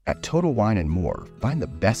At Total Wine & More, find the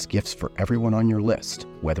best gifts for everyone on your list,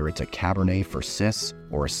 whether it's a Cabernet for Sis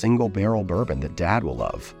or a single barrel bourbon that Dad will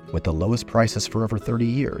love. With the lowest prices for over 30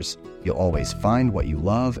 years, you'll always find what you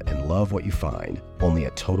love and love what you find. Only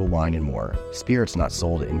at Total Wine & More. Spirits not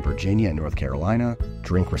sold in Virginia and North Carolina.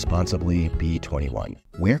 Drink responsibly. Be 21.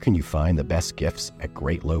 Where can you find the best gifts at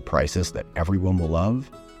great low prices that everyone will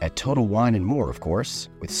love? At Total Wine & More, of course.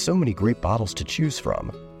 With so many great bottles to choose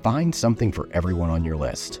from, find something for everyone on your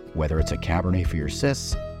list, whether it's a Cabernet for your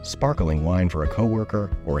sis, sparkling wine for a coworker,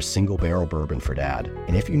 or a single barrel bourbon for Dad.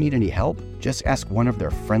 And if you need any help, just ask one of their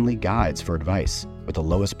friendly guides for advice. With the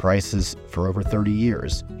lowest prices for over 30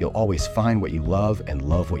 years, you'll always find what you love and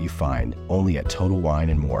love what you find. Only at Total Wine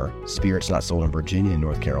 & More. Spirits not sold in Virginia and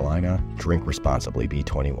North Carolina. Drink responsibly. Be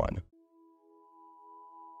 21.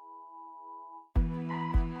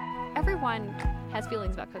 Everyone has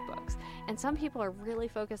feelings about cookbooks, and some people are really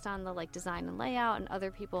focused on the design and layout, and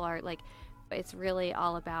other people are it's really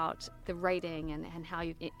all about the writing and how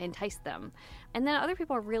you entice them. And then other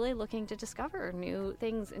people are really looking to discover new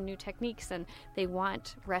things and new techniques, and they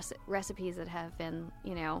want recipes that have been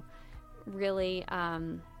really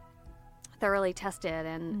thoroughly tested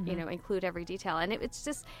and include every detail. And it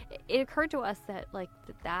occurred to us that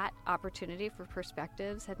that opportunity for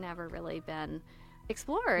perspectives had never really been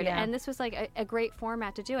explored, and this was a great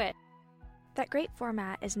format to do it. That great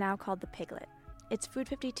format is now called the Piglet. It's Food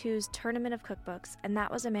 52's Tournament of Cookbooks, and that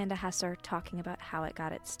was Amanda Hesser talking about how it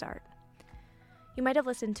got its start. You might have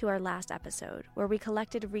listened to our last episode, where we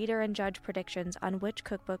collected reader and judge predictions on which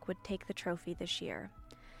cookbook would take the trophy this year.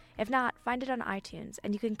 If not, find it on iTunes,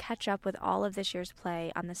 and you can catch up with all of this year's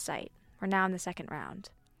play on the site. We're now in the second round.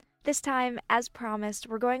 This time, as promised,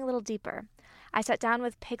 we're going a little deeper. I sat down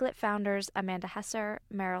with Piglet founders Amanda Hesser,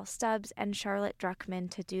 Meryl Stubbs, and Charlotte Druckman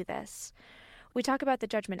to do this. We talk about the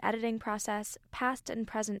judgment editing process, past and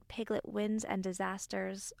present Piglet wins and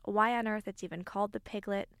disasters, why on earth it's even called the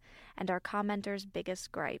Piglet, and our commenters'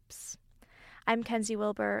 biggest gripes. I'm Kenzie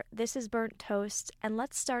Wilbur, this is Burnt Toast, and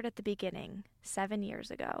let's start at the beginning, 7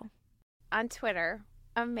 years ago. On Twitter,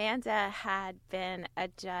 Amanda had been a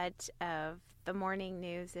judge of the Morning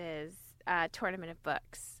News's Tournament of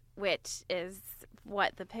Books, which is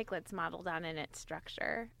what the Piglet's modeled on in its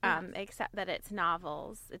structure, except that it's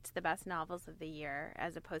novels. It's the best novels of the year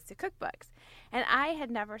as opposed to cookbooks. And I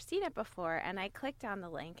had never seen it before, and I clicked on the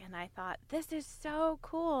link, and I thought, this is so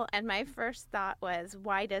cool. And my first thought was,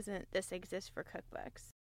 why doesn't this exist for cookbooks?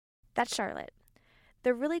 That's Charlotte.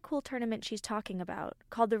 The really cool tournament she's talking about,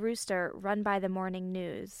 called the Rooster, run by the Morning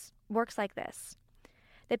News, works like this.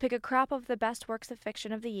 They pick a crop of the best works of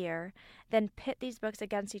fiction of the year, then pit these books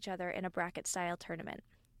against each other in a bracket-style tournament.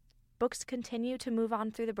 Books continue to move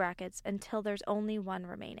on through the brackets until there's only one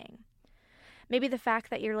remaining. Maybe the fact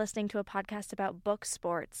that you're listening to a podcast about book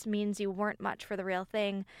sports means you weren't much for the real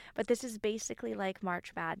thing, but this is basically like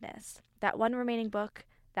March Madness. That one remaining book,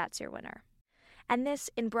 that's your winner. And this,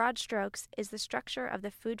 in broad strokes, is the structure of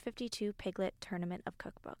the Food 52 Piglet Tournament of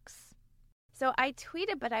Cookbooks. So I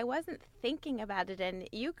tweeted, but I wasn't thinking about it, and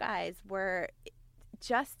you guys were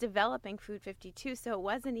just developing Food 52, so it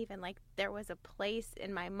wasn't even like there was a place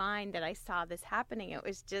in my mind that I saw this happening. It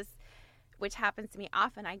was just, which happens to me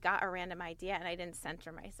often, I got a random idea and I didn't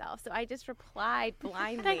center myself. So I just replied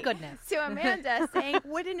blindly Thank goodness. to Amanda saying,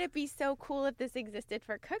 wouldn't it be so cool if this existed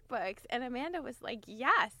for cookbooks? And Amanda was like,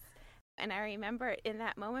 yes. And I remember in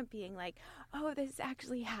that moment being like, oh, this is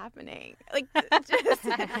actually happening. Just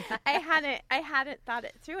I hadn't thought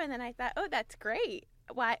it through, and then I thought, oh, that's great.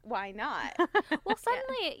 Why not? Well,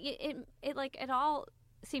 suddenly it all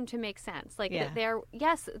seemed to make sense. There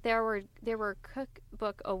were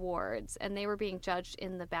cookbook awards, and they were being judged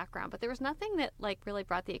in the background, but there was nothing that really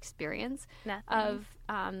brought the experience of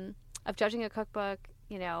judging a cookbook,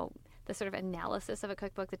 the sort of analysis of a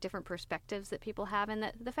cookbook, the different perspectives that people have,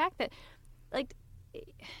 and the fact that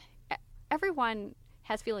everyone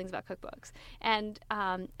has feelings about cookbooks, and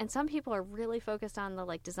some people are really focused on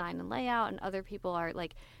the design and layout, and other people are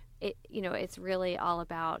it's really all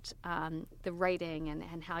about the writing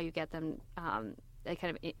and how you get them they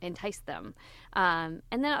kind of entice them, and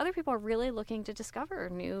then other people are really looking to discover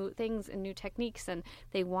new things and new techniques, and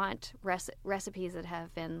they want recipes that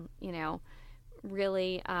have been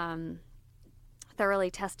really thoroughly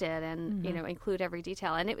tested and include every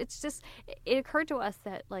detail. And it occurred to us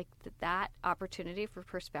that that opportunity for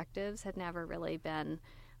perspectives had never really been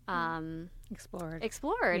explored.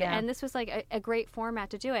 Yeah. And this was a great format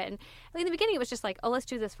to do it. And in the beginning it was just oh, let's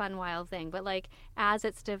do this fun wild thing, but as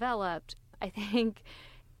it's developed, I think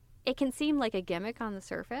it can seem like a gimmick on the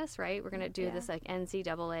surface, right? We're going to do this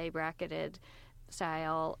NCAA bracketed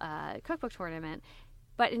style cookbook tournament.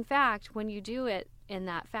 But in fact, when you do it in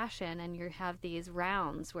that fashion and you have these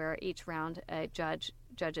rounds where each round a judge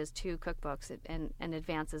judges 2 cookbooks and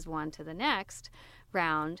advances one to the next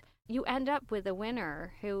round, you end up with a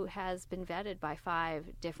winner who has been vetted by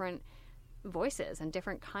 5 different voices and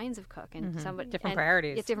different kinds of cook and different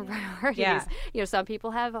priorities. It's different priorities. Yeah. You know, some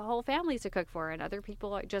people have whole families to cook for, and other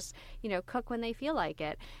people are just, you know, cook when they feel like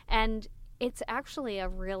it. And it's actually a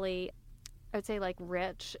really, I would say, like,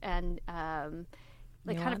 rich and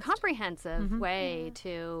like kind of comprehensive way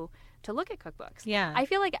to look at cookbooks. Yeah. I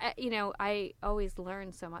feel like, you know, I always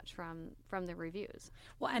learn so much from the reviews.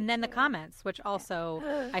 Well, and then the comments, which also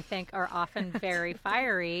I think are often very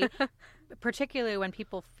fiery, particularly when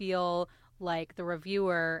people feel like the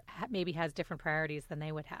reviewer maybe has different priorities than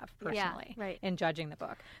they would have personally in judging the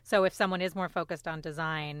book. So if someone is more focused on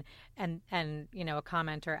design and you know, a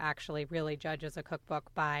commenter actually really judges a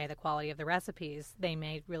cookbook by the quality of the recipes, they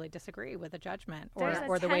may really disagree with the judgment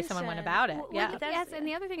or the way someone went about it. Well, yes, and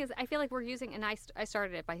the other thing is I feel like we're using, and I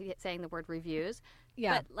started it by saying the word reviews.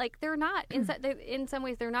 Yeah. But like they're not in some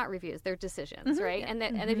ways they're not reviews, they're decisions, right? And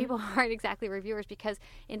the people aren't exactly reviewers because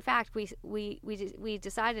in fact we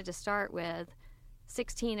decided to start with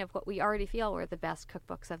 16 of what we already feel were the best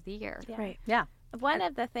cookbooks of the year. Yeah. Right. Yeah. One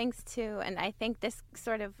of the things too, and I think this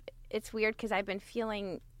sort of, it's weird because I've been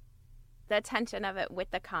feeling the tension of it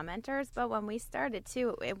with the commenters, but when we started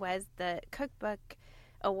too, it was the cookbook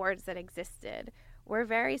awards that existed were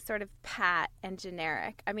very sort of pat and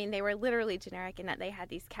generic. I mean, they were literally generic in that they had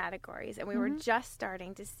these categories, and we were just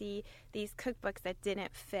starting to see these cookbooks that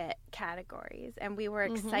didn't fit categories, and we were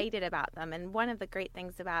excited about them. And one of the great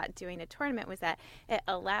things about doing a tournament was that it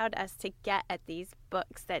allowed us to get at these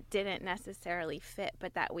books that didn't necessarily fit,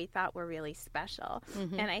 but that we thought were really special.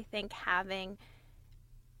 And I think having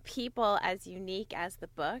people as unique as the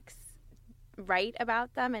books write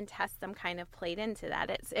about them and test them kind of played into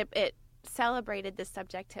that. It celebrated the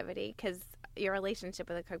subjectivity because your relationship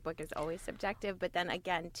with a cookbook is always subjective, but then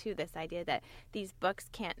again to this idea that these books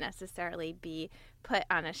can't necessarily be put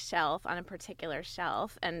on a shelf, on a particular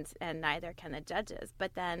shelf, and neither can the judges.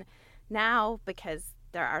 But then now, because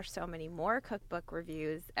there are so many more cookbook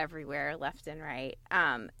reviews everywhere, left and right,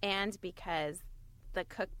 and because the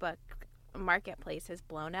cookbook marketplace has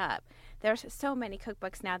blown up, there's so many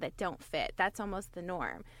cookbooks now that don't fit. That's almost the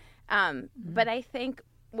norm. But I think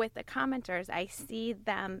with the commenters, I see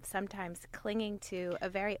them sometimes clinging to a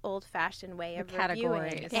very old-fashioned way of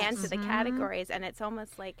reviewing and to the categories, and it's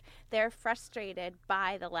almost like they're frustrated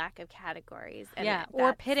by the lack of categories. And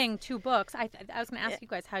or pitting 2 books. I was going to ask you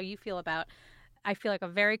guys how you feel about, I feel like a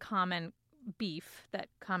very common beef that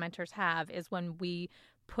commenters have is when we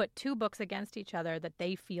put 2 books against each other that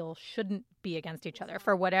they feel shouldn't be against each other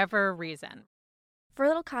for whatever reason. For a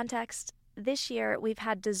little context, this year we've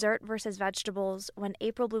had dessert versus vegetables. When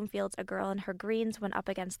April Bloomfield's A Girl and Her Greens went up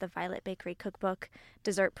against the Violet Bakery cookbook,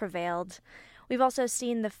 dessert prevailed. We've also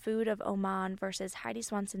seen The Food of Oman versus Heidi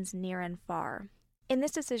Swanson's Near and Far. In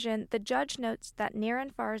this decision, the judge notes that Near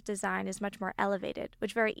and Far's design is much more elevated,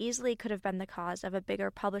 which very easily could have been the cause of a bigger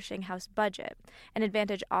publishing house budget, an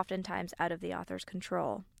advantage oftentimes out of the author's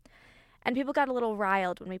control. And people got a little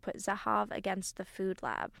riled when we put Zahav against The Food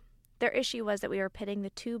Lab. Their issue was that we were pitting the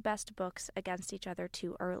 2 best books against each other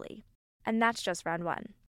too early. And that's just round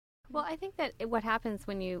 1. Well, I think that what happens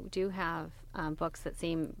when you do have books that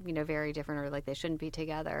seem, you know, very different or like they shouldn't be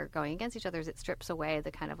together going against each other is it strips away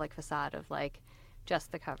the kind of like facade of like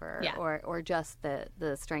just the cover or just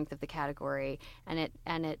the strength of the category, and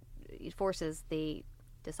it forces the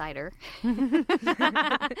decider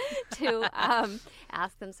to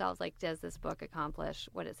ask themselves, like, does this book accomplish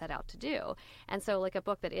what it set out to do? And so like a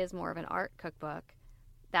book that is more of an art cookbook,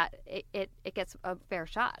 that it gets a fair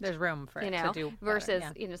shot. There's room for it to do versus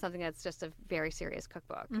better, you know, something that's just a very serious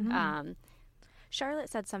cookbook. Charlotte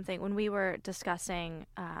said something when we were discussing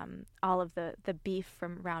all of the beef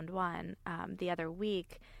from round 1 the other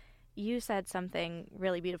week. You said something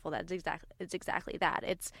really beautiful. It's exactly that.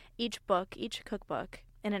 It's each book, each cookbook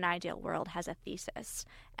in an ideal world has a thesis.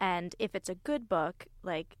 And if it's a good book,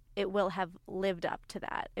 like, it will have lived up to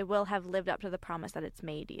that. It will have lived up to the promise that it's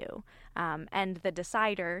made you. And the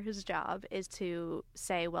decider, whose job is to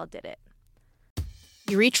say, well, did it?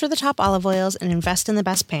 You reach for the top olive oils and invest in the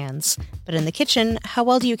best pans. But in the kitchen, how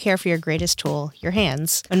well do you care for your greatest tool, your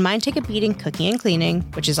hands? When mine take a beating cooking and cleaning,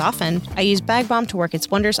 which is often, I use Bag Balm to work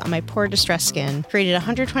its wonders on my poor, distressed skin. Created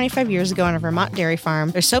 125 years ago on a Vermont dairy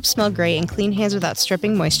farm, their soaps smell great and clean hands without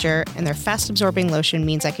stripping moisture, and their fast-absorbing lotion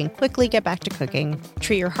means I can quickly get back to cooking.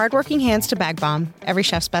 Treat your hardworking hands to Bag Balm, every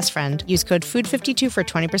chef's best friend. Use code FOOD52 for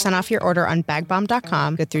 20% off your order on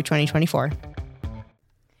bagbalm.com. Good through 2024.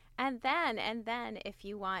 And then if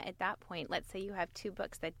you want at that point, let's say you have 2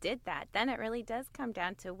 books that did that, then it really does come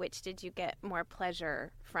down to which did you get more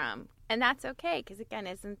pleasure from. And that's okay, because again,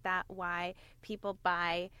 isn't that why people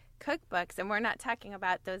buy cookbooks? And we're not talking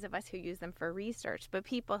about those of us who use them for research, but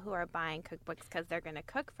people who are buying cookbooks because they're going to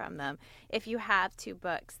cook from them. If you have 2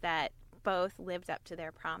 books that both lived up to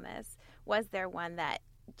their promise, was there one that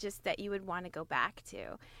you would want to go back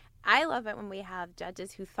to? I love it when we have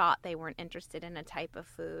judges who thought they weren't interested in a type of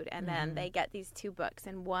food, and then they get these 2 books,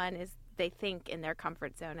 and one is they think in their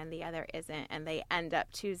comfort zone and the other isn't, and they end up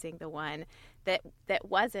choosing the one that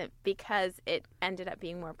wasn't because it ended up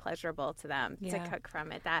being more pleasurable to them to cook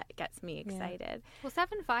from it. That gets me excited. Well,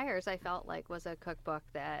 7 Fires, I felt like, was a cookbook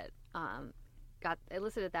that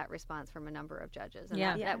elicited that response from a number of judges, and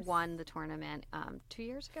that won the tournament 2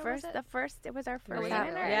 years ago. It was our first it was winner.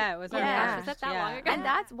 Yeah, it was our first. first. Was that long ago? And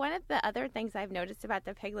that's one of the other things I've noticed about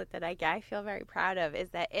the Piglet that I feel very proud of, is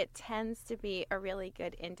that it tends to be a really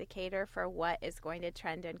good indicator for what is going to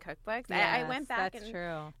trend in cookbooks. Yes, I went back that's and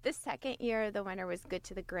true. the second year the winner was Good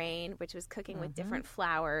to the Grain, which was cooking with different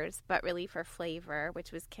flours but really for flavor,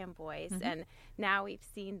 which was Kim Boyce, and now we've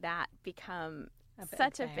seen that become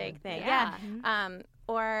such a big thing.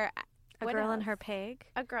 Or A Girl and Her Pig.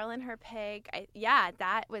 A Girl and Her Pig.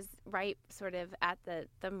 That was right sort of at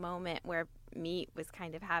the moment where meat was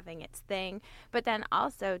kind of having its thing. But then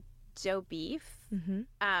also Joe Beef.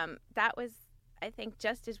 That was, I think,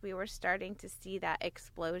 just as we were starting to see that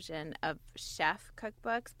explosion of chef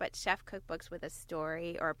cookbooks, but chef cookbooks with a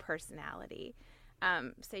story or a personality.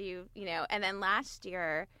 So you know, and then last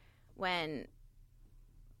year when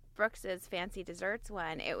Brooks's Fancy Desserts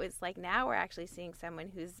one, it was like now we're actually seeing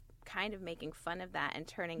someone who's kind of making fun of that and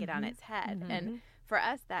turning it on its head. And for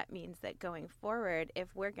us, that means that going forward,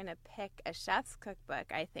 if we're going to pick a chef's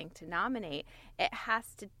cookbook, I think, to nominate, it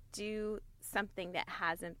has to do something that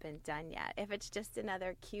hasn't been done yet. If it's just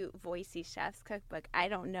another cute, voicey chef's cookbook, I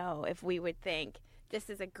don't know if we would think this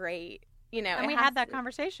is a great, you know. And we had that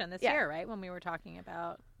conversation this year, right, when we were talking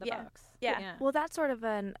about the books. Yeah. Well, that's sort of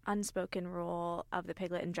an unspoken rule of the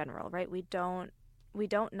Piglet in general, right? We don't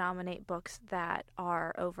nominate books that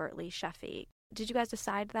are overtly chefy. Did you guys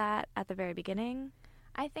decide that at the very beginning?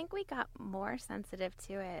 I think we got more sensitive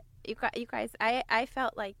to it. You guys, I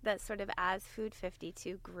felt like that sort of as Food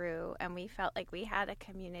 52 grew and we felt like we had a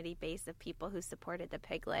community base of people who supported the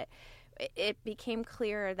Piglet, it became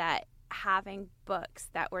clearer that having books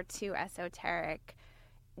that were too esoteric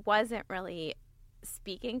wasn't really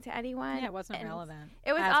speaking to anyone. Yeah, it wasn't relevant.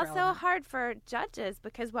 It was also hard for judges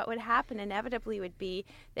because what would happen inevitably would be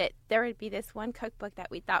that there would be this one cookbook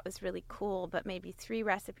that we thought was really cool, but maybe 3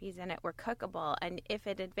 recipes in it were cookable. And if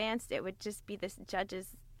it advanced, it would just be this judges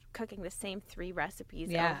cooking the same 3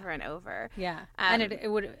 recipes over and over. Yeah. And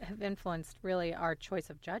it would have influenced really our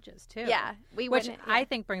choice of judges too. Yeah. Which I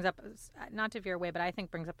think brings up, not to veer away, but I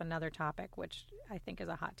think brings up another topic, which I think is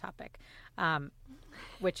a hot topic,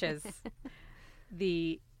 which is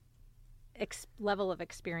the level of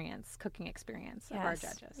experience, cooking experience of our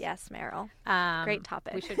judges. Yes, Meryl. Great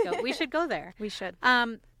topic. We should go there. We should.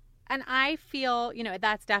 And I feel, you know,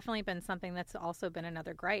 that's definitely been something that's also been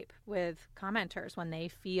another gripe with commenters when they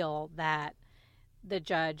feel that the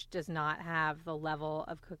judge does not have the level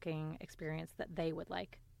of cooking experience that they would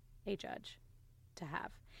like a judge to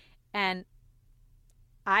have. And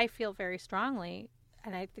I feel very strongly,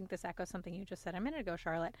 and I think this echoes something you just said a minute ago,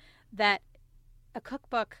 Charlotte, that a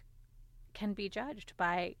cookbook can be judged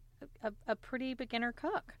by a pretty beginner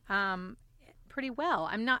cook pretty well.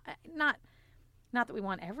 I'm not that we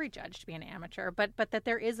want every judge to be an amateur, but that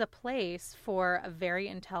there is a place for a very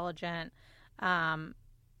intelligent,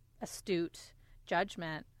 astute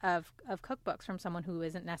judgment of cookbooks from someone who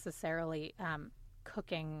isn't necessarily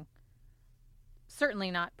cooking,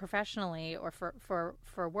 certainly not professionally or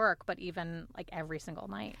for work, but even like every single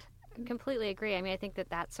night. Completely agree. I mean, I think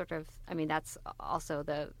that's sort of, that's also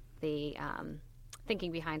the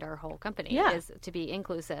thinking behind our whole company is to be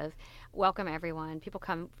inclusive, welcome everyone. People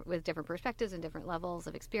come with different perspectives and different levels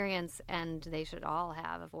of experience, and they should all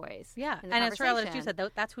have a voice. Yeah, and as Charlotte, as you said,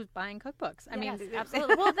 that's who's buying cookbooks. I mean,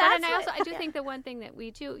 absolutely. Well, I do think the one thing that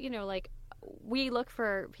we do, like we look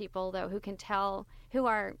for people though who can tell, who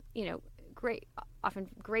are often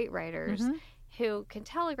great writers, who can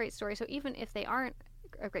tell a great story. So even if they aren't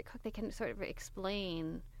a great cook, they can sort of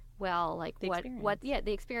explain well, like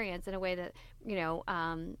the experience in a way that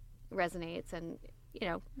resonates and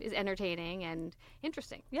is entertaining and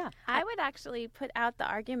interesting. Yeah, I would actually put out the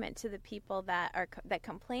argument to the people that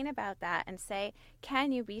complain about that and say,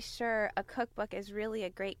 can you be sure a cookbook is really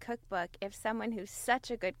a great cookbook if someone who's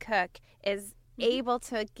such a good cook is able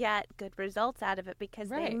to get good results out of it because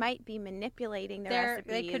they might be manipulating their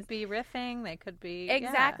recipes. They could be riffing. They could be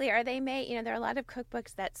exactly, or they may. There are a lot of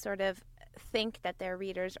cookbooks that sort of think that their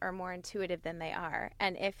readers are more intuitive than they are,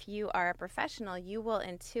 and if you are a professional, you will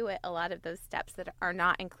intuit a lot of those steps that are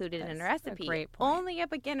not included in a recipe. A great point. Only a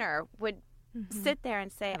beginner would sit there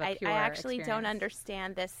and say, I actually don't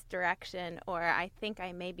understand this direction, or I think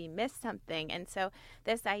I maybe missed something. And so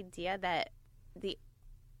this idea that the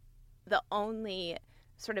only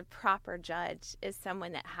sort of proper judge is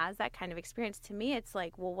someone that has that kind of experience, to me it's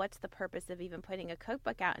like, well, what's the purpose of even putting a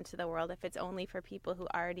cookbook out into the world if it's only for people who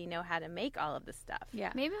already know how to make all of the stuff?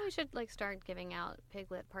 Yeah, maybe we should start giving out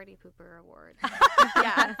Piglet Party Pooper Award.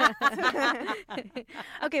 Yeah.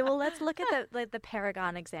 Okay, well, let's look at the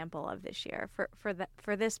Paragon example of this year.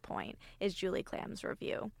 For this point is Julie Clam's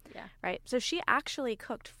review. Yeah. Right. So she actually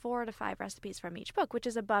cooked 4 to 5 recipes from each book, which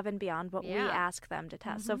is above and beyond what we ask them to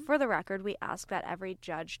test. So for the record, we ask that every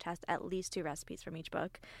judge test at least 2 recipes from each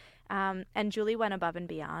book. And Julie went above and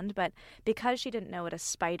beyond, but because she didn't know what a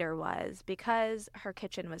spider was, because her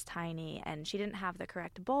kitchen was tiny and she didn't have the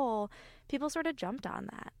correct bowl, people sort of jumped on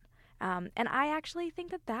that. And I actually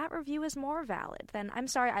think that review is more valid than, I'm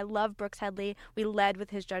sorry, I love Brooks Headley. We led with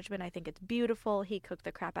his judgment. I think it's beautiful. He cooked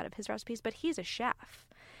the crap out of his recipes, but he's a chef.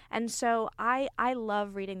 And so I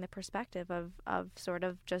love reading the perspective of sort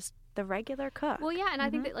of just the regular cook. Well, yeah, and I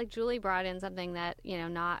think that Julie brought in something that,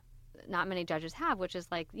 not many judges have, which is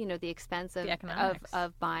the expense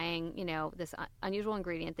of buying, this unusual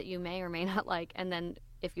ingredient that you may or may not like, and then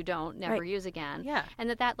if you don't, never use again. Yeah. And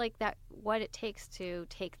that what it takes to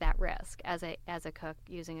take that risk as a cook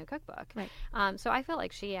using a cookbook. Right. So I feel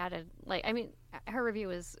like she added, her review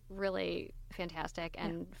was really fantastic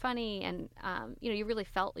and funny, and you really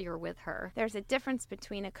felt you were with her. There's a difference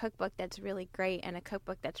between a cookbook that's really great and a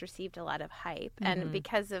cookbook that's received a lot of hype. And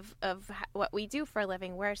because of what we do for a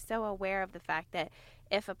living, we're so aware of the fact that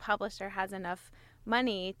if a publisher has enough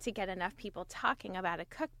money to get enough people talking about a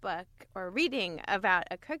cookbook or reading about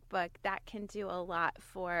a cookbook, that can do a lot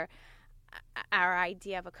for our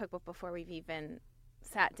idea of a cookbook before we've even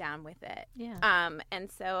sat down with it. Yeah.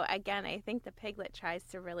 And so again, I think the Piglet tries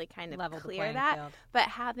to really kind of level clear that, but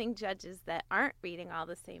having judges that aren't reading all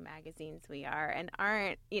the same magazines we are and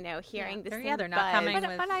aren't, hearing the same they're not coming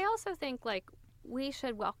but I also think we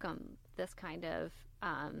should welcome this kind of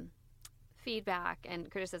feedback and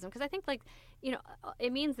criticism, because I think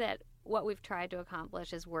it means that what we've tried to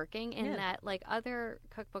accomplish is working, in that other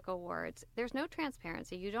cookbook awards, there's no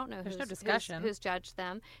transparency. You don't know who's judged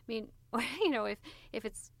them. I mean, if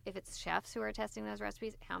it's chefs who are testing those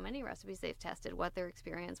recipes, how many recipes they've tested, what their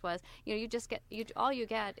experience was. You just get all you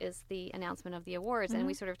get is the announcement of the awards, and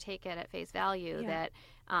we sort of take it at face value that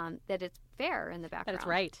it's fair in the background. That it's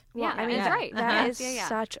right. Well, I mean, it's right. That is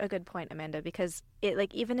such a good point, Amanda, because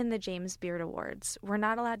even in the James Beard Awards, we're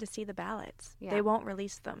not allowed to see the ballots. Yeah. They won't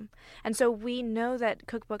release them. And so we know that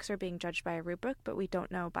cookbooks are being judged by a rubric, but we don't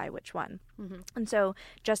know by which one. Mm-hmm. And so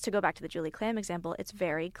just to go back to the Julie Clam example, it's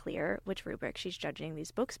very clear which rubric she's judging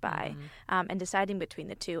these books by, and deciding between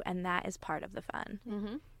the two, and that is part of the fun.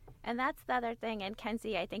 Mm-hmm. And that's the other thing. And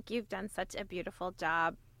Kenzie, I think you've done such a beautiful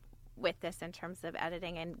job with this in terms of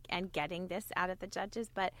editing and getting this out of the judges.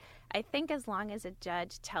 But I think as long as a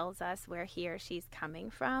judge tells us where he or she's coming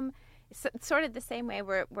from, sort of the same way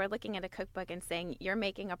we're looking at a cookbook and saying, you're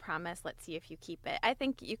making a promise, let's see if you keep it. I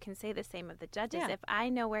think you can say the same of the judges. Yeah. If I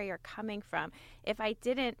know where you're coming from, if I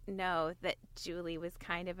didn't know that Julie was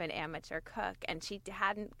kind of an amateur cook and she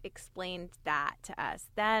hadn't explained that to us,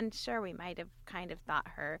 then sure, we might have kind of thought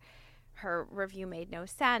her review made no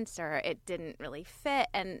sense or it didn't really fit.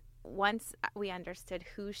 And once we understood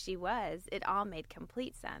who she was, it all made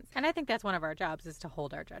complete sense. And I think that's one of our jobs, is to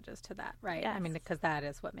hold our judges to that, right? Yes. I mean, because that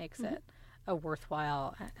is what makes it a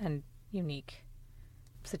worthwhile and unique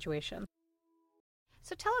situation.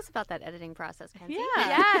 So tell us about that editing process, Kenzie.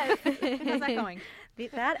 Yes. How's that going?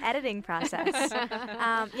 That editing process.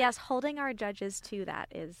 Yes, holding our judges to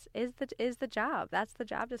that is the job. That's the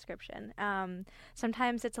job description.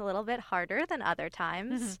 Sometimes it's a little bit harder than other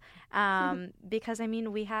times, because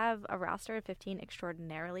we have a roster of 15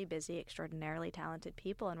 extraordinarily busy, extraordinarily talented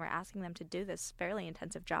people, and we're asking them to do this fairly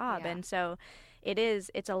intensive job. And so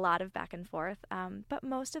it's a lot of back and forth. But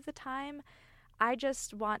most of the time, I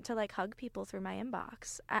just want to hug people through my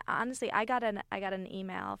inbox. Honestly, I got an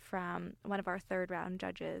email from one of our third round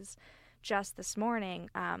judges just this morning.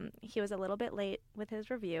 He was a little bit late with his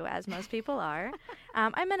review, as most people are.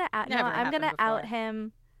 I'm gonna out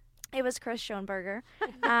him. It was Chris Schoenberger,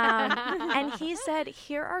 and he said,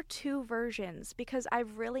 "Here are 2 versions, because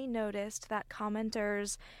I've really noticed that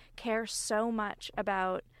commenters care so much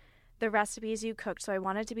about the recipes you cooked. So I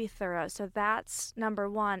wanted to be thorough. So that's number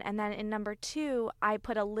one. And then in number two, I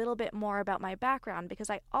put a little bit more about my background because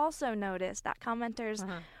I also noticed that commenters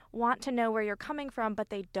want to know where you're coming from, but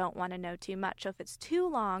they don't want to know too much. So if it's too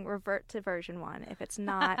long, revert to version 1. If it's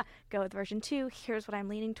not, go with version 2. Here's what I'm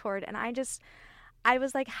leaning toward. And I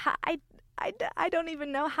was like, I don't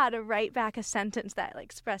even know how to write back a sentence that like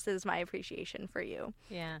expresses my appreciation for you.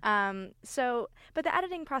 Yeah. But the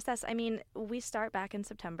editing process, I mean, we start back in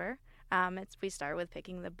September. We start with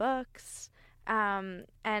picking the books. And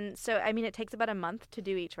so, I mean, it takes about a month to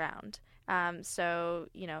do each round. So,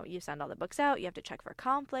 you send all the books out. You have to check for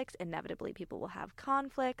conflicts. Inevitably, people will have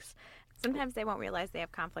conflicts. Sometimes they won't realize they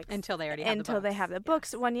have conflicts Until they already have the books. Until they have the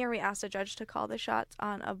books. Yes. One year, we asked a judge to call the shots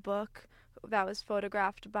on a book that was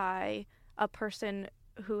photographed by a person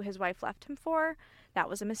who his wife left him for. That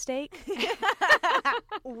was a mistake.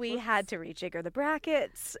 We had to rejigger the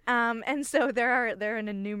brackets. And so there are an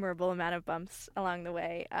innumerable amount of bumps along the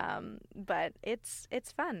way. But it's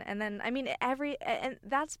fun. And then, I mean, and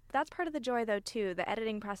that's part of the joy, though, too. The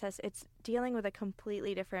editing process, it's dealing with a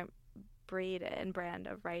completely different breed and brand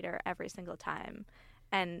of writer every single time.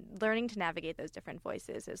 And learning to navigate those different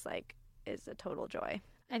voices is a total joy.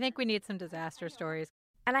 I think we need some disaster stories.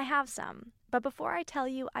 And I have some. But before I tell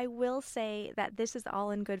you, I will say that this is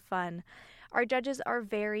all in good fun. Our judges are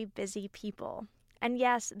very busy people. And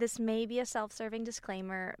yes, this may be a self-serving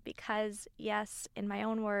disclaimer because, yes, in my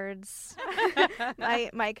own words,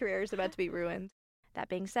 my career is about to be ruined. That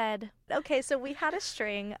being said, okay, so we had a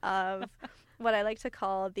string of what I like to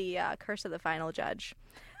call the curse of the final judge.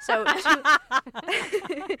 So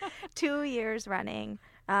 2 years running.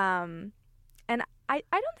 And I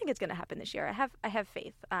don't think it's going to happen this year. I have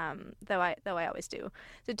faith, though I always do.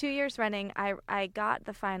 So 2 years running, I got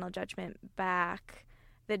the final judgment back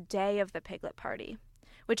the day of the Piglet party,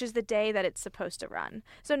 which is the day that it's supposed to run.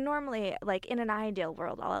 So normally, like in an ideal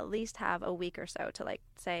world, I'll at least have a week or so to like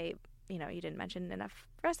say, you didn't mention enough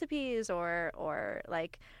recipes or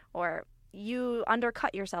you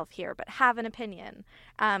undercut yourself here, but have an opinion.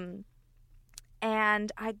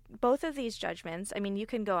 And both of these judgments, I mean, you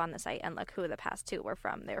can go on the site and look who the past two were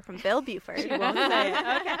from. They were from Bill Buford. You won't say it.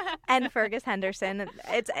 Okay. And Fergus Henderson.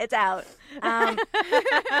 It's out.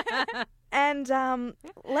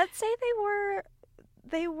 Let's say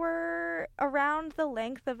they were around the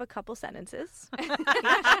length of a couple sentences.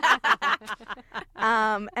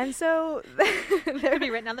 And so They'll be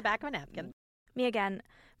written on the back of a napkin. Me again.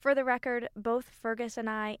 For the record, both Fergus and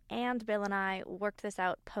I and Bill and I worked this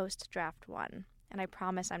out post-draft 1. And I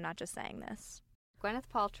promise I'm not just saying this. Gwyneth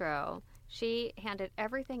Paltrow, she handed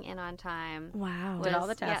everything in on time. Wow. Did all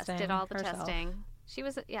the testing. Yes, did all the herself. testing. She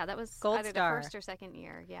was, that was Gold either star. the first or second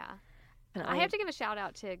year, yeah. And I have to give a shout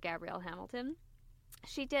out to Gabrielle Hamilton. I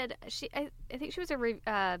think she was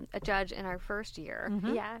a judge in our first year.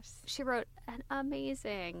 Mm-hmm. Yes. She wrote an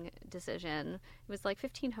amazing decision. It was like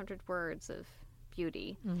 1,500 words of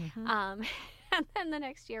beauty. Mm-hmm. And then the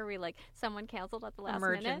next year someone canceled at the last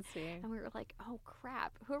minute. Emergency. And we were like, oh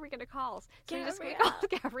crap, who are we going to call? So we Gabrielle. called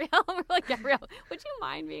Gabrielle. And we're like, Gabrielle, would you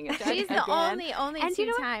mind being a judge? She's the again? only And you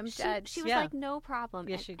know what? two-time judge. She was Yeah. like, no problem.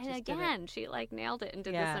 Yeah, she and just did it. again, she nailed it and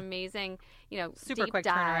did Yeah. this amazing, Super deep quick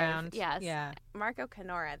dive. turnaround. Yes. Yeah. Marco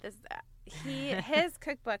Canora, his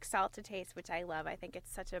cookbook Salt to Taste, which I love. I think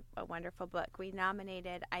it's such a wonderful book. We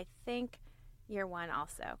nominated, I think, year 1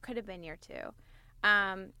 also. Could have been year 2.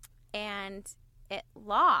 And it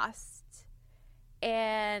lost.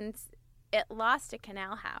 And it lost to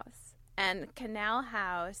Canal House. And Canal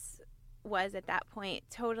House was at that point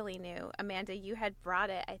totally new. Amanda, you had brought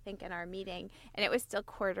it, I think, in our meeting, and it was still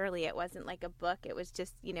quarterly. It wasn't like a book. It was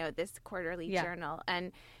just, this quarterly journal,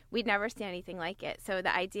 and we'd never seen anything like it. So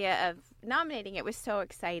the idea of nominating it was so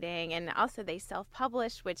exciting, and also they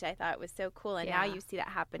self-published, which I thought was so cool, and now you see that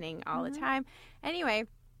happening all the time. Anyway,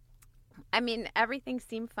 I mean, everything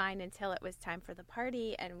seemed fine until it was time for the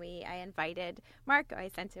party, and I invited Marco. I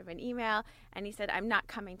sent him an email, and he said, I'm not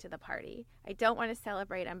coming to the party. I don't want to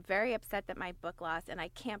celebrate. I'm very upset that my book lost, and I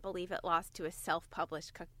can't believe it lost to a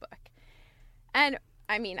self-published cookbook. And,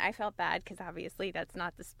 I mean, I felt bad because obviously that's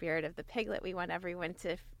not the spirit of the Piglet. We want everyone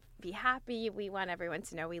to be happy. We want everyone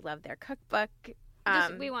to know we love their cookbook.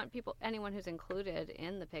 We want anyone who's included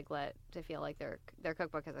in the Piglet to feel like their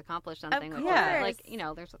cookbook has accomplished something. Of which is,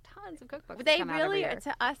 course. there's tons of cookbooks. They that come out really, every year.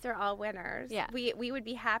 to us, are all winners. Yeah. We would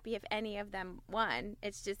be happy if any of them won.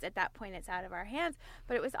 It's just at that point it's out of our hands.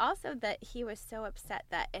 But it was also that he was so upset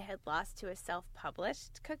that it had lost to a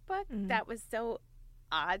self-published cookbook. Mm-hmm. That was so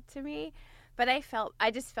odd to me. But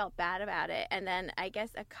I just felt bad about it. And then I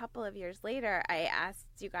guess a couple of years later, I asked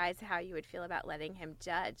you guys how you would feel about letting him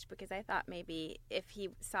judge, because I thought maybe if he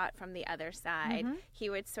saw it from the other side,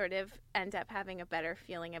 he would sort of end up having a better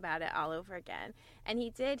feeling about it all over again. And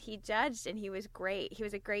he did. He judged, and he was great. He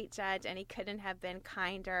was a great judge, and he couldn't have been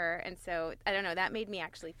kinder. And so, I don't know, that made me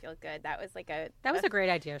actually feel good. That was like a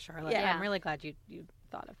great idea, Charlotte. Yeah. I'm really glad you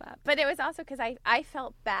thought of that. But it was also because I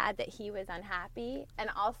felt bad that he was unhappy, and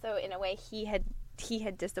also in a way he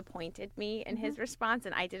had disappointed me in his response,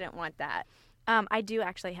 and I didn't want that. I do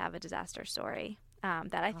actually have a disaster story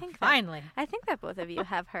that I think finally. I think that both of you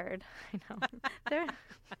have heard. I know.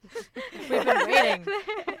 We've been waiting.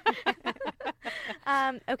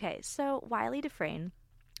 Okay, so Wiley Dufresne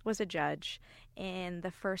was a judge in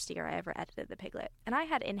the first year I ever edited The Piglet, and I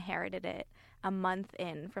had inherited it a month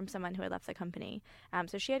in from someone who had left the company.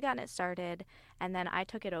 So she had gotten it started, and then I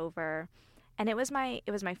took it over. And it was my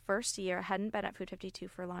first year. I hadn't been at Food 52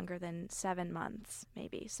 for longer than 7 months,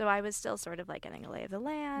 maybe. So I was still sort of like getting a lay of the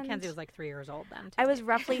land. Mackenzie was like 3 years old then, too. I was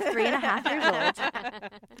roughly 3.5 years old.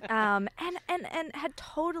 And had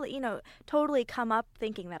totally come up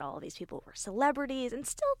thinking that all of these people were celebrities, and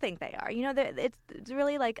still think they are. It's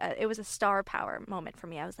really like it was a star power moment for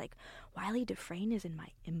me. I was like, Wiley Dufresne is in my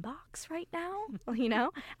inbox right now,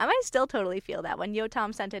 And I still totally feel that. When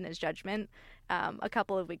Yotam sent in his judgment a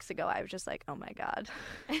couple of weeks ago, I was just like, oh my God.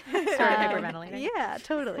 Started hyperventilating. Yeah,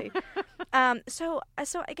 totally. So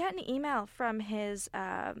I got an email from his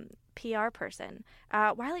PR person.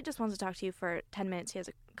 Wiley just wants to talk to you for 10 minutes. He has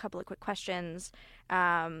a couple of quick questions.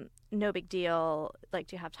 No big deal. Like,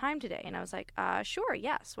 do you have time today? And I was like, sure,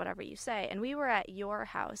 yes, whatever you say. And we were at your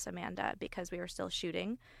house, Amanda, because we were still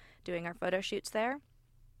doing our photo shoots there.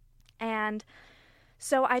 And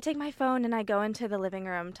so I take my phone and I go into the living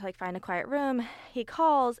room to find a quiet room. He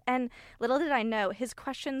calls, and little did I know, his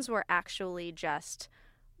questions were actually just,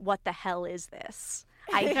 what the hell is this?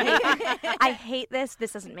 I hate this.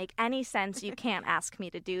 This doesn't make any sense. You can't ask me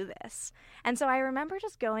to do this. And so I remember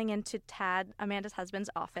just going into Tad, Amanda's husband's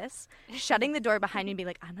office, shutting the door behind me and being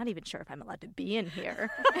like, I'm not even sure if I'm allowed to be in here.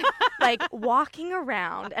 Walking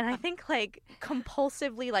around, and I think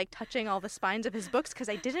compulsively touching all the spines of his books, because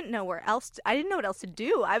I didn't know what else to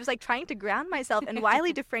do. I was trying to ground myself, and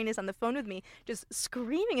Wiley Dufresne is on the phone with me, just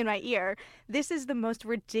screaming in my ear, this is the most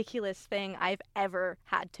ridiculous thing I've ever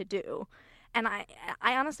had to do. And I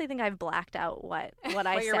honestly think I've blacked out what I said.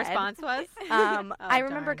 What your response was? I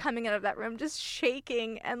remember coming out of that room just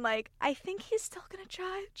shaking and I think he's still going to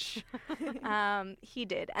judge. He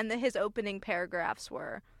did. And his opening paragraphs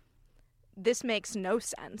were, this makes no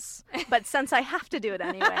sense, but since I have to do it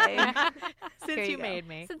anyway. Since you made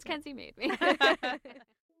me. Since Kenzie made me.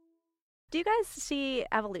 Do you guys see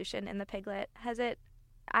evolution in The Piglet?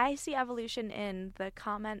 I see evolution in the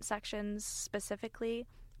comment sections specifically.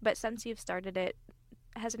 But since you've started it,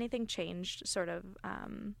 has anything changed sort of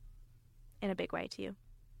in a big way to you?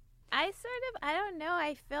 I don't know.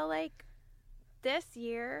 I feel like this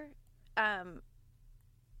year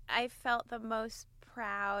I felt the most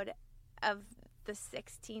proud of the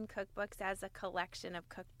 16 cookbooks as a collection of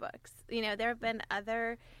cookbooks. There have been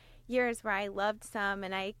other years where I loved some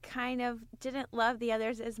and I kind of didn't love the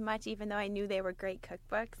others as much, even though I knew they were great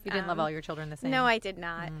cookbooks. You didn't love all your children the same? No, I did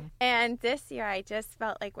not. And this year I just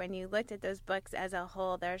felt like when you looked at those books as a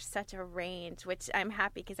whole, there's such a range, which I'm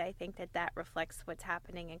happy because I think that reflects what's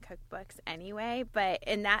happening in cookbooks anyway. But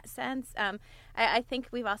in that sense, I think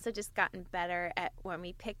we've also just gotten better at, when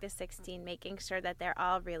we pick the 16, making sure that they're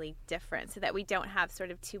all really different so that we don't have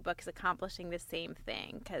sort of two books accomplishing the same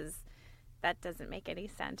thing, because that doesn't make any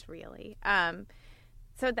sense, really.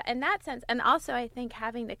 So in that sense, and also I think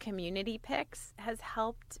having the community picks has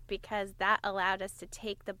helped, because that allowed us to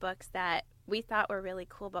take the books that we thought were really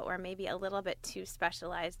cool but were maybe a little bit too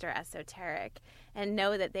specialized or esoteric, and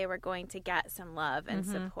know that they were going to get some love and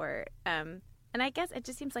support. And I guess it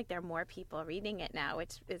just seems like there are more people reading it now,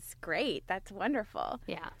 which is great. That's wonderful.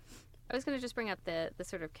 Yeah. I was going to just bring up the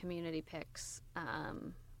sort of community picks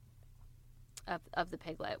of the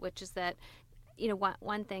Piglet, which is that,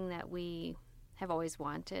 one thing that we have always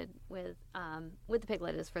wanted with the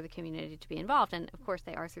Piglet is for the community to be involved, and of course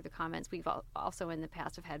they are through the comments. We've also in the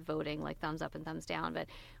past have had voting, like thumbs up and thumbs down, but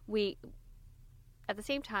we, at the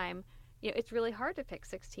same time, it's really hard to pick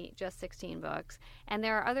 16 books, and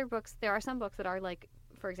there are some books that are, like,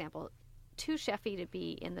 for example, too chefy to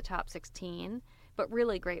be in the top 16, but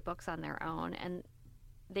really great books on their own, and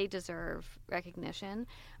they deserve recognition,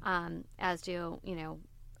 as do,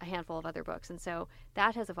 a handful of other books. And so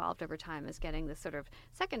that has evolved over time as getting this sort of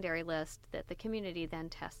secondary list that the community then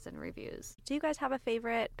tests and reviews. Do you guys have a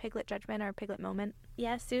favorite Piglet judgment or Piglet moment?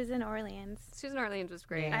 Yeah, Susan Orleans. Susan Orleans was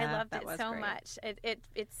great. Yeah, I loved that it was so great. much.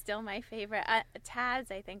 It's still my favorite. Tad's,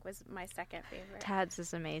 I think, was my second favorite. Tad's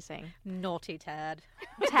is amazing. Naughty Tad.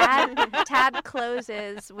 Tad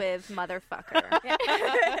closes with motherfucker.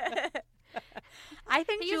 I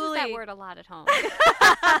think He Julie. uses that word a lot at home. He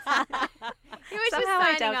was Somehow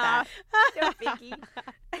I just doubt signing off. No biggie.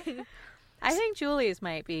 I think Julie's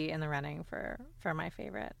might be in the running for my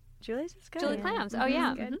favorite. Julie's is good. Julie Clams. Oh,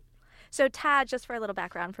 yeah. Good. Mhm. So Tad, just for a little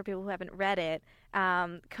background for people who haven't read it,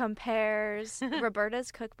 compares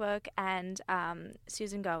Roberta's cookbook and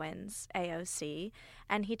Susan Gowen's AOC,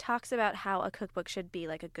 and he talks about how a cookbook should be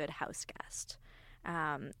like a good house guest.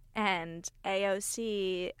 And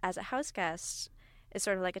AOC, as a house guest, is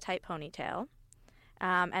sort of like a tight ponytail.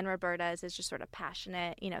 And Roberta's is just sort of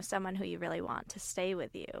passionate, someone who you really want to stay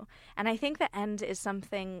with you. And I think the end is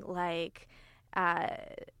something like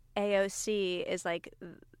AOC is like,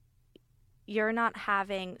 you're not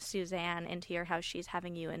having Suzanne into your house, she's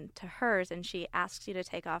having you into hers, and she asks you to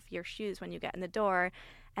take off your shoes when you get in the door.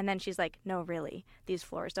 And then she's like, no, really, these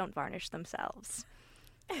floors don't varnish themselves.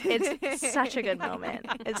 It's such a good moment.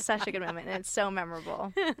 It's such a good moment, and it's so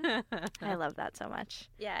memorable. I love that so much.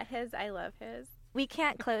 Yeah, I love his. We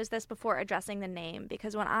can't close this before addressing the name,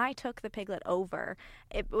 because when I took the Piglet over,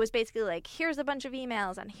 it was basically like, here's a bunch of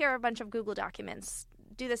emails and here are a bunch of Google documents.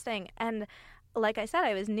 Do this thing. And like I said,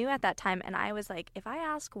 I was new at that time, and I was like, if I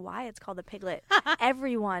ask why it's called the Piglet,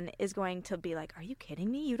 everyone is going to be like, are you kidding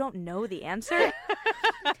me? You don't know the answer?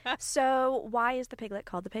 So why is the Piglet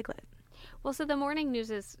called the Piglet? Well, so the Morning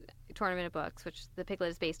News' Tournament of Books, which the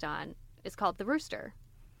Piglet is based on, is called The Rooster.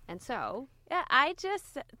 And so... Yeah, I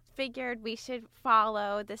just figured we should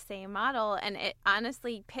follow the same model, and it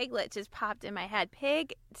honestly, Piglet just popped in my head.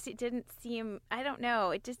 Pig didn't seem, I don't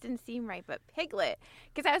know, it just didn't seem right, but Piglet,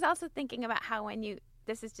 because I was also thinking about how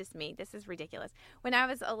this is just me, this is ridiculous. When I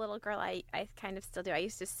was a little girl, I kind of still do. I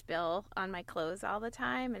used to spill on my clothes all the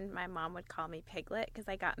time, and my mom would call me Piglet because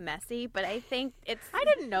I got messy, but I think it's... I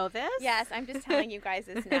didn't know this. Yes, I'm just telling you guys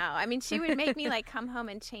this now. I mean, she would make me come home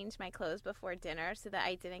and change my clothes before dinner so that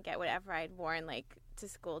I didn't get whatever I'd worn to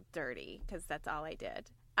school dirty, because that's all I did.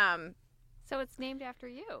 So it's named after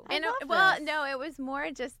you. And no, it was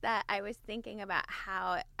more just that I was thinking about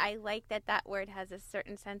how I like that word has a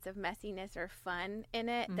certain sense of messiness or fun in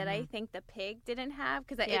it that I think the pig didn't have,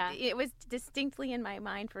 because it was distinctly in my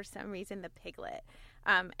mind for some reason, the Piglet.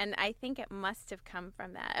 And I think it must have come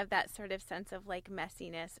from that sort of sense of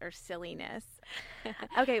messiness or silliness.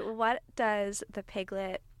 Okay, what does the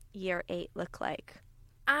Piglet year 8 look like?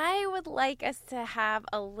 I would like us to have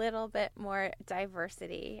a little bit more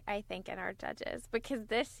diversity, I think, in our judges, because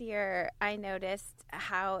this year I noticed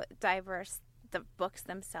how diverse the books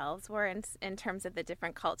themselves were in terms of the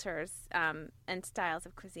different cultures and styles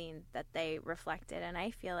of cuisine that they reflected. And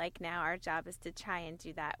I feel like now our job is to try and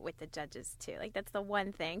do that with the judges too. That's the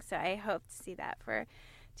one thing. So I hope to see that for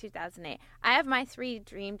 2008. I have my 3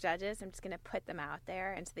 dream judges. I'm just going to put them out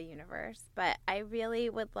there into the universe. But I really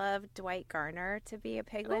would love Dwight Garner to be a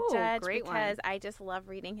Piglet judge, because I just love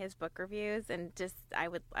reading his book reviews, and just I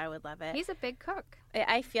would love it. He's a big cook.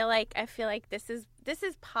 I feel like this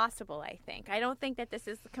is possible. I think. I don't think that this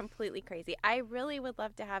is completely crazy. I really would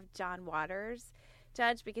love to have John Waters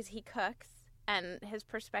judge, because he cooks and his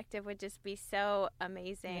perspective would just be so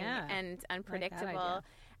amazing and unpredictable.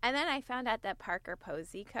 And then I found out that Parker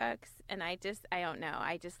Posey cooks, and I don't know.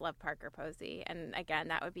 I just love Parker Posey. And again,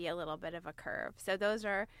 that would be a little bit of a curve. So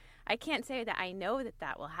I can't say that I know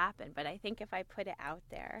that will happen, but I think if I put it out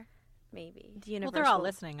there, maybe. Well, they're all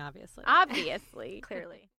listening, obviously. Obviously.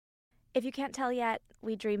 Clearly. If you can't tell yet,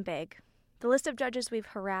 we dream big. The list of judges we've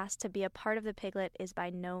harassed to be a part of the Piglet is by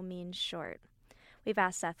no means short. We've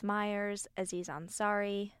asked Seth Meyers, Aziz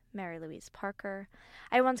Ansari, Mary Louise Parker.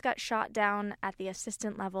 I once got shot down at the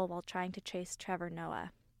assistant level while trying to chase Trevor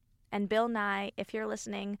Noah. And Bill Nye, if you're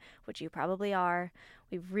listening, which you probably are,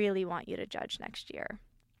 we really want you to judge next year.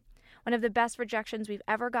 One of the best rejections we've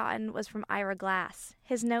ever gotten was from Ira Glass.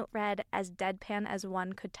 His note read, as deadpan as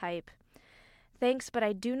one could type, "Thanks, but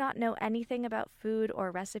I do not know anything about food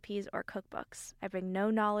or recipes or cookbooks. I bring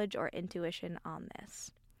no knowledge or intuition on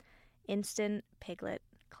this." Instant Piglet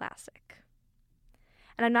classic.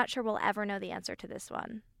 And I'm not sure we'll ever know the answer to this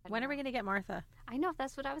one. When are we going to get Martha? I know,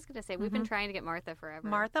 that's what I was going to say. We've been trying to get Martha forever.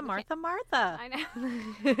 Martha. I know.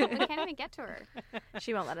 We can't even get to her.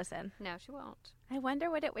 She won't let us in. No, she won't. I wonder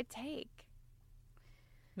what it would take.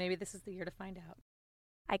 Maybe this is the year to find out.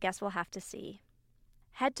 I guess we'll have to see.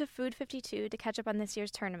 Head to Food 52 to catch up on this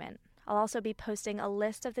year's tournament. I'll also be posting a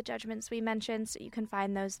list of the judgments we mentioned, so you can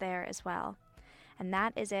find those there as well. And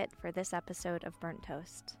that is it for this episode of Burnt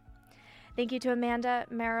Toast. Thank you to Amanda,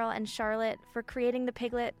 Meryl, and Charlotte for creating the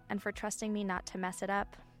Piglet and for trusting me not to mess it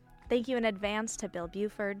up. Thank you in advance to Bill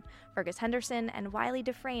Buford, Fergus Henderson, and Wiley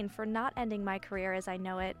Dufresne for not ending my career as I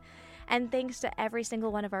know it. And thanks to every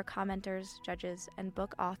single one of our commenters, judges, and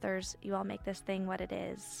book authors. You all make this thing what it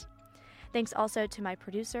is. Thanks also to my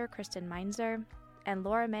producer, Kristen Meinzer, and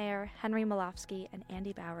Laura Mayer, Henry Malofsky, and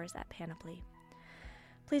Andy Bowers at Panoply.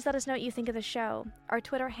 Please let us know what you think of the show. Our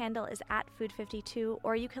Twitter handle is @Food52,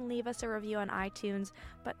 or you can leave us a review on iTunes,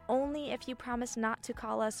 but only if you promise not to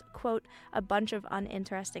call us, quote, a bunch of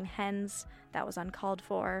uninteresting hens. That was uncalled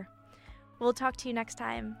for. We'll talk to you next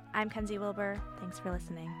time. I'm Kenzie Wilbur. Thanks for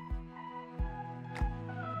listening.